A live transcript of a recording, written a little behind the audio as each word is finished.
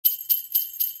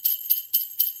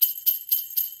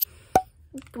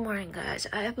Good morning, guys.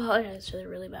 I apologize for the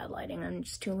really bad lighting. I'm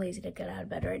just too lazy to get out of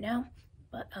bed right now.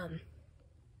 But,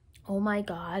 oh my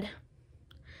god.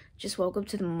 Just woke up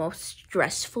to the most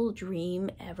stressful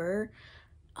dream ever.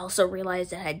 Also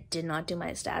realized that I did not do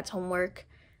my stats homework.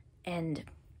 And...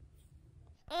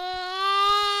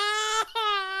 oh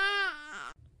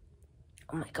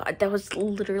my god, that was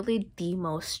literally the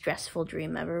most stressful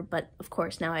dream ever. But, of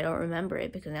course, now I don't remember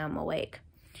it because now I'm awake.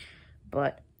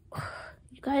 But,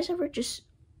 you guys ever just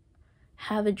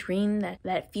have a dream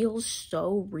that feels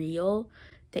so real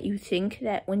that you think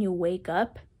that when you wake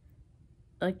up,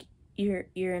 like, you're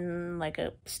in, like,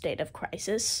 a state of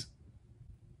crisis?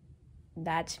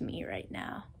 That's me right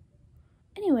now.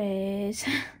 Anyways,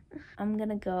 I'm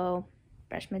gonna go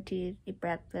brush my teeth, eat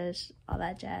breakfast, all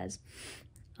that jazz.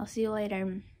 I'll see you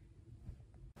later.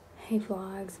 Hey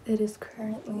vlogs, it is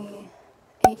currently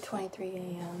 8:23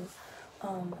 a.m.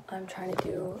 I'm trying to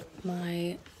do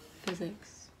my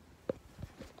physics.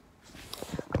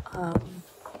 I'm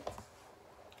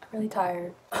really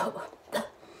tired. I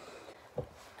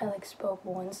like spoke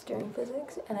once during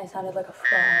physics and I sounded like a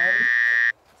frog,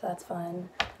 so that's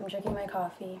fun. I'm drinking my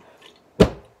coffee.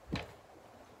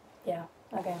 Yeah,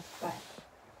 okay, bye.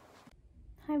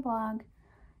 Hi vlog.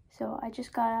 So I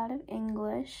just got out of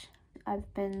English.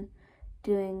 I've been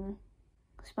doing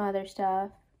some other stuff.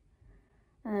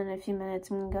 And then in a few minutes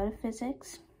I'm gonna go to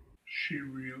physics. She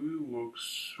really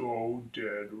looks so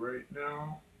dead right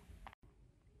now.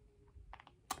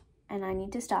 And I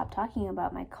need to stop talking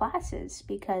about my classes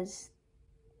because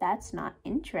that's not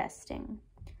interesting.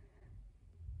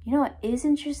 You know what is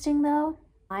interesting though?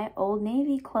 My Old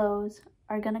Navy clothes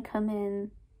are gonna come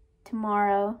in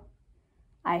tomorrow,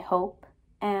 I hope.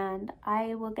 And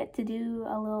I will get to do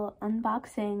a little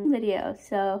unboxing video.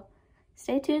 So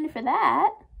stay tuned for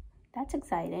that. That's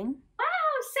exciting.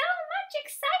 Wow, so much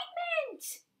excitement!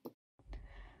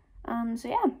 So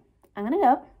yeah, I'm gonna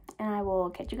go and I will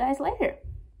catch you guys later.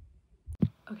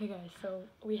 Okay guys, so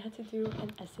we had to do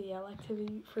an SEL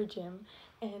activity for gym,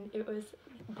 and it was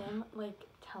them like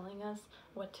telling us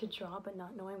what to draw but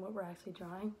not knowing what we're actually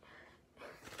drawing.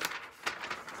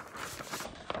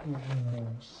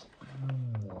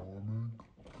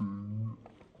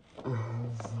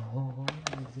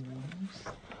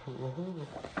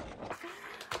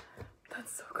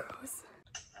 That's so gross.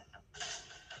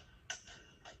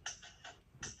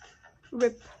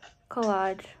 RIP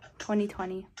Collage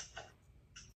 2020.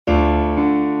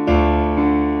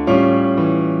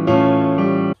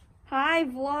 Hi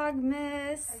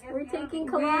VLOGMAS! We're taking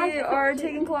collage. We are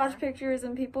taking collage pictures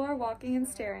and people are walking and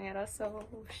staring at us, so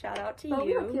shout out to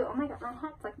you. Cute. Oh my god, my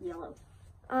hat's like yellow.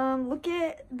 Look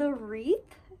at the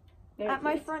wreath at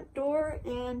my front door,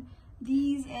 and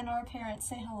these and our parents.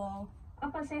 Say hello.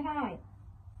 Papa, say hi.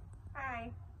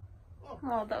 Hi.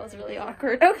 Oh, that was really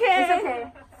awkward. Okay. It's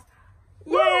okay.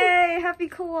 Yay! Happy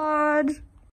collage.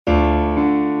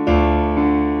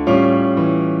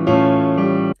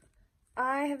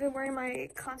 I have been wearing my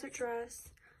concert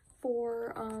dress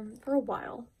for a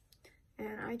while,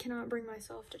 and I cannot bring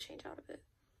myself to change out of it.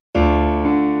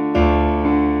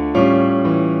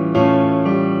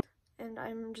 And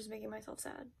I'm just making myself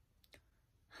sad.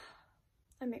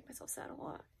 I make myself sad a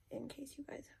lot, in case you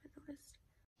guys haven't noticed.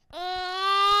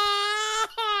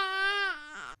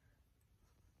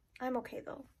 I'm okay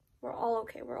though. We're all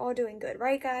okay. We're all doing good,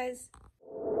 right guys?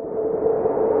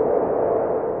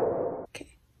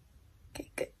 Okay.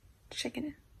 Okay, good. Just checking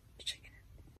in. Just checking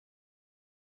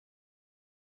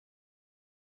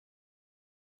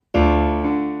in.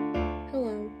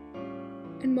 Hello,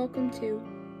 and welcome to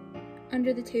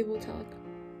Under the Table Talk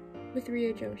with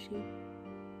Rhea Joshi.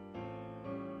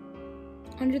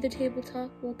 Under the Table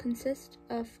Talk will consist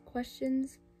of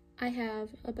questions I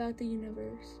have about the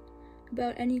universe,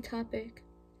 about any topic,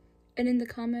 and in the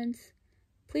comments,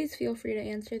 please feel free to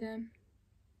answer them.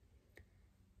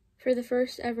 For the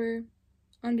first ever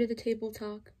Under the Table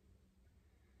Talk,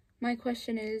 my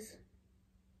question is,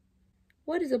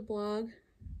 what is a blog?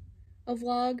 A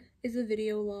vlog is a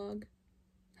video log.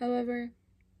 However,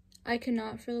 I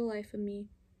cannot for the life of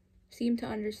me seem to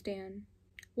understand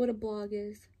what a blog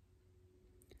is.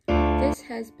 This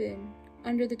has been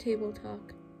Under the Table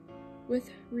Talk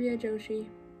with Rhea Joshi.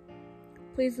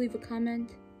 Please leave a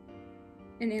comment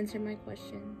and answer my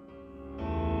question.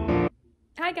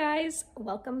 Hi guys,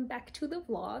 welcome back to the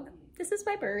vlog. This is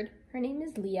my bird. Her name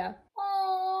is Leah.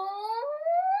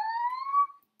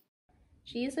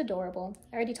 She is adorable.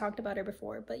 I already talked about her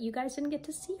before, but you guys didn't get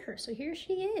to see her, so here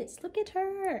she is. Look at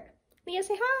her. Leah,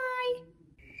 say hi.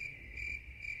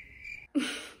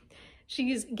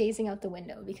 She's gazing out the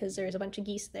window because there's a bunch of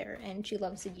geese there and she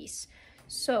loves the geese.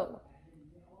 So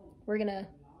we're gonna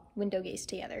window gaze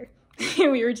together.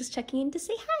 We were just checking in to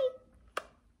say hi.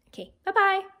 Okay,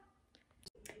 bye-bye.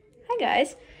 Hi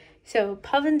guys. So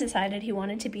Pavan decided he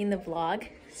wanted to be in the vlog,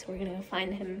 so we're gonna go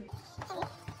find him.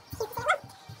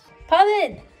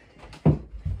 Pavan!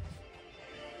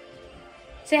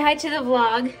 Say hi to the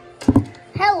vlog.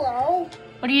 Hello.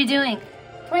 What are you doing?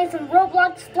 Playing some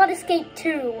Roblox Blood Escape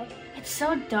 2. It's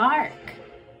so dark.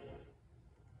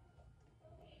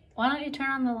 Why don't you turn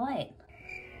on the light?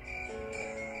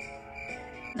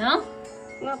 No?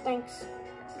 No thanks.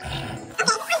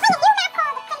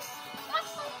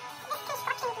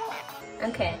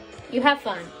 Okay, you have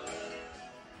fun.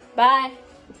 Bye.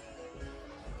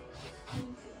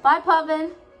 Bye,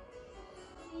 Pavan.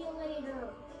 See you later.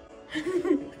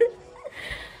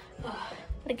 Oh,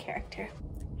 what a character.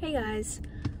 Hey guys,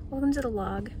 welcome to the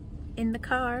vlog. In the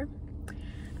car,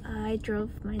 I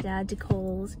drove my dad to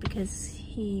Kohl's because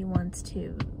he wants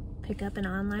to pick up an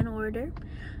online order,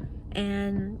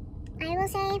 and I will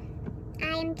say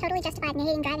I am totally justified in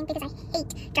hating driving because I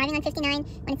hate driving on 59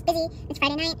 when it's busy, it's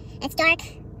Friday night, and it's dark.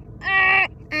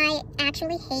 I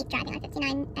actually hate driving on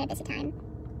 59 at a busy time.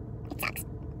 It sucks.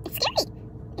 It's scary.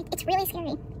 It's really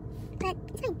scary. But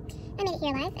it's fine. I made it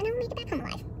here alive, and I'll make it back home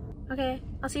alive. okay,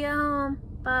 I'll see you at home.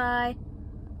 Bye.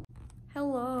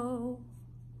 Hello.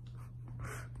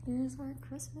 Here's our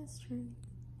Christmas tree.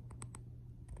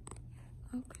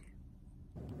 Okay.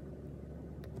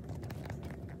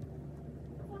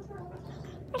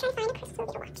 We're trying to find a Christmas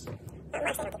movie to watch.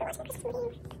 Marcy, I don't think we're watching a Christmas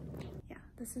movie. Yeah,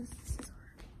 this is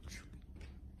our tree.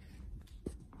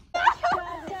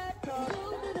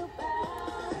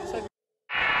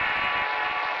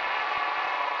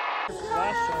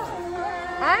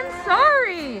 I'm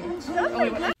sorry.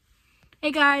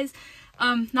 Hey guys,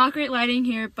 not great lighting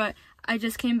here, but I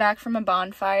just came back from a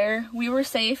bonfire. We were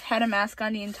safe, had a mask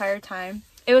on the entire time.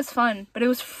 It was fun, but it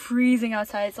was freezing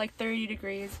outside. It's like 30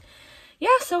 degrees.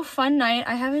 Yeah, so fun night.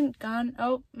 I haven't gone,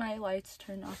 oh, my lights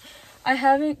turned off. I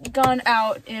haven't gone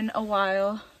out in a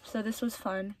while, so this was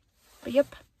fun. But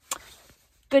yep,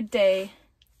 good day.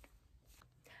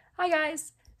 Hi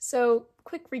guys. So,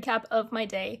 quick recap of my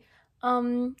day.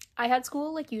 I had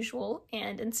school like usual,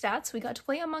 and in stats we got to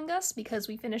play Among Us because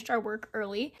we finished our work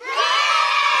early.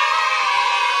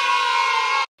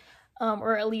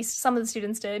 Or at least some of the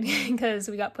students did, because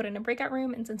we got put in a breakout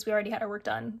room, and since we already had our work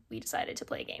done, we decided to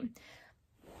play a game.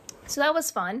 So that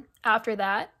was fun. After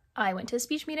that, I went to a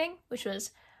speech meeting, which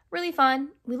was really fun.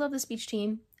 We love the speech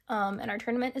team, and our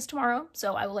tournament is tomorrow,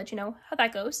 so I will let you know how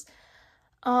that goes.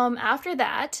 After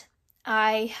that,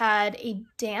 I had a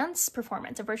dance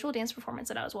performance, a virtual dance performance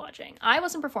that I was watching. I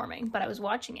wasn't performing, but I was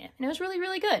watching it, and it was really,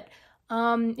 really good.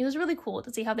 It was really cool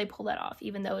to see how they pull that off,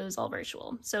 even though it was all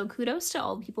virtual. So kudos to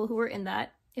all the people who were in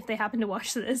that, if they happen to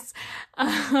watch this.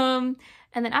 And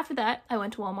then after that, I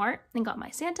went to Walmart and got my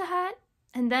Santa hat,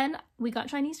 and then we got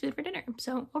Chinese food for dinner.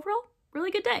 So overall,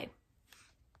 really good day.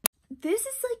 This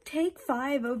is like take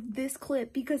 5 of this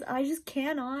clip because I just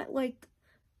cannot like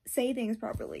say things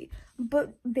properly.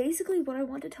 But basically what I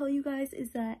want to tell you guys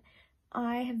is that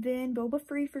I have been boba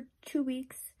free for 2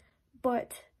 weeks,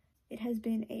 but it has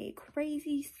been a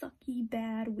crazy, sucky,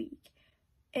 bad week.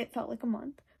 It felt like a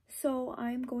month. So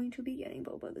I'm going to be getting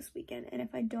boba this weekend, and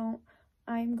if I don't,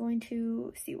 I'm going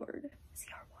to C-word.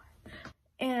 C-R-Y.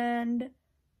 And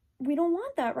we don't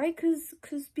want that, right?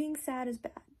 Because being sad is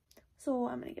bad. So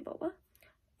I'm gonna get boba.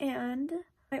 And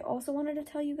I also wanted to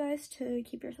tell you guys to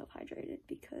keep yourself hydrated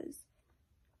because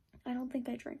I don't think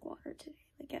I drank water today,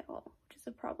 like at all, which is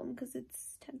a problem because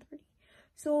it's 10:30.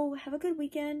 So have a good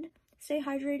weekend. Stay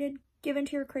hydrated. Give in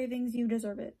to your cravings. You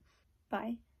deserve it.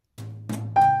 Bye.